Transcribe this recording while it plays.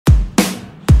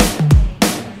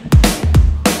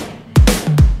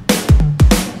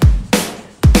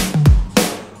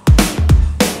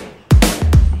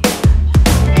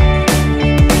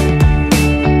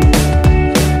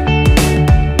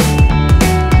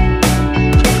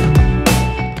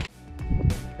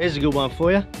Here's a good one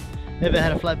for you. Ever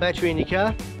had a flat battery in your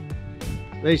car?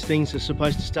 These things are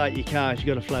supposed to start your car if you've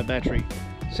got a flat battery.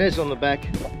 It says on the back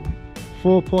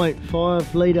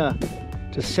 4.5 litre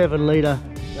to 7 litre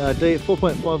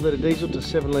 4.5 litre diesel to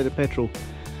 7 litre petrol.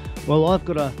 Well, I've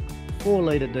got a 4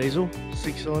 litre diesel,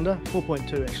 6 cylinder,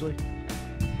 4.2 actually.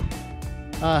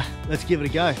 Let's give it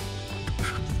a go.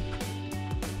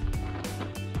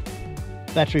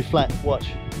 Battery flat,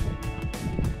 watch.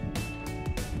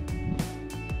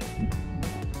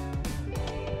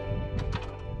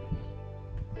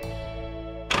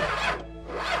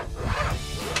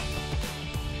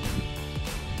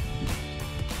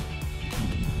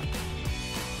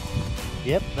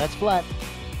 Yep, that's flat.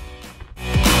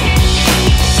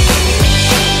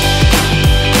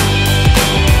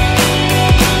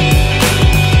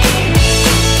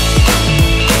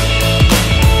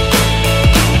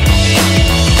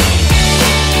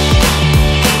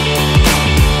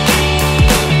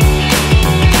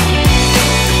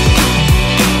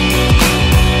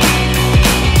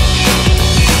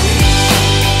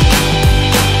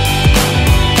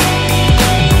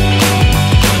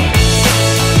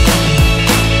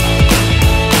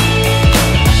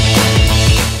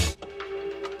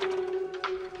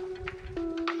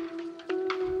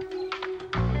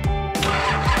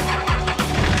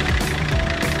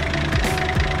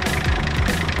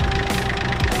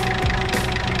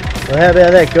 Well, how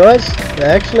about that, guys? They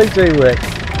actually do work.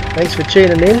 Thanks for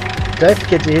tuning in. Don't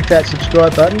forget to hit that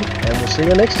subscribe button, and we'll see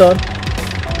you next time.